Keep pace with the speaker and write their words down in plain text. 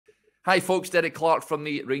Hi folks, Derek Clark from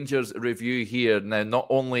the Rangers Review here. Now, not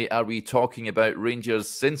only are we talking about Rangers'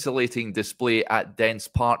 scintillating display at Dens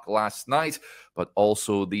Park last night, but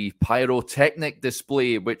also the pyrotechnic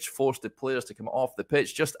display, which forced the players to come off the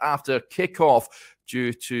pitch just after kickoff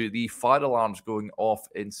due to the fire alarms going off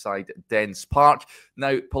inside Dens Park.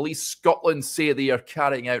 Now, Police Scotland say they are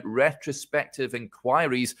carrying out retrospective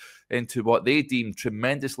inquiries into what they deem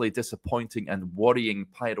tremendously disappointing and worrying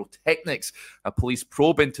pyrotechnics. A police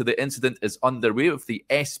probe into the incident is underway with the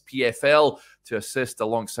SPFL to assist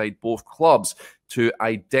alongside both clubs to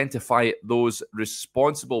identify those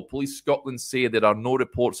responsible. Police Scotland say there are no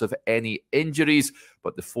reports of any injuries,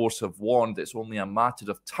 but the force have warned it's only a matter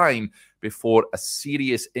of time before a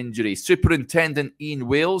serious injury. Superintendent Ian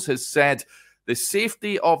Wales has said the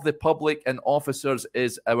safety of the public and officers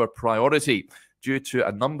is our priority. Due to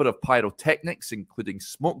a number of pyrotechnics, including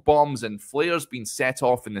smoke bombs and flares being set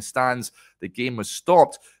off in the stands, the game was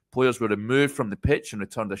stopped. Players were removed from the pitch and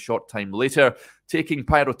returned a short time later. Taking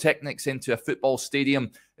pyrotechnics into a football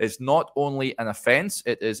stadium is not only an offence,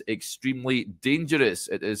 it is extremely dangerous.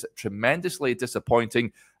 It is tremendously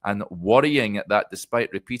disappointing and worrying that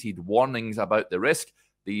despite repeated warnings about the risk,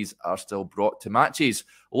 these are still brought to matches.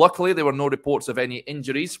 Luckily, there were no reports of any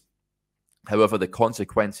injuries. However, the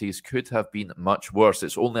consequences could have been much worse.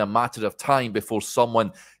 It's only a matter of time before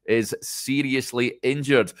someone is seriously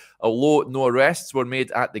injured. Although no arrests were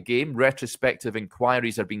made at the game, retrospective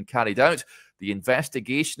inquiries are being carried out. The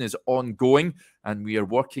investigation is ongoing, and we are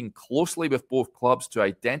working closely with both clubs to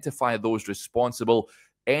identify those responsible.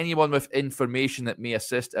 Anyone with information that may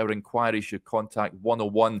assist our inquiry should contact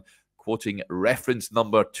 101, quoting reference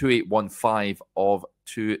number 2815 of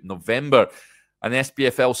 2 November. An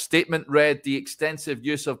SPFL statement read, the extensive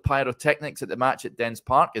use of pyrotechnics at the match at Dens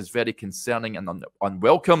Park is very concerning and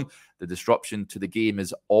unwelcome. The disruption to the game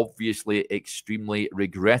is obviously extremely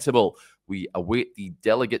regrettable. We await the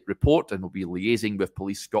delegate report and will be liaising with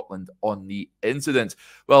Police Scotland on the incident.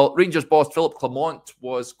 Well, Rangers boss Philip Clement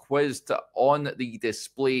was quizzed on the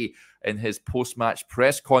display in his post-match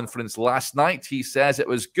press conference last night. He says it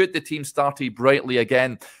was good the team started brightly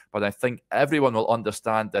again, but I think everyone will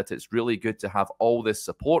understand that it's really good to have all this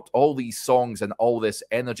support, all these songs and all this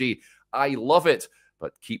energy. I love it,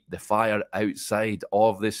 but keep the fire outside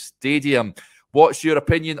of the stadium. What's your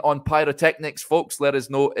opinion on pyrotechnics, folks? Let us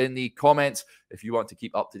know in the comments. If you want to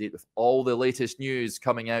keep up to date with all the latest news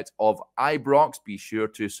coming out of Ibrox, be sure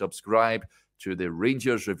to subscribe to the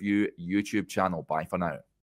Rangers Review YouTube channel. Bye for now.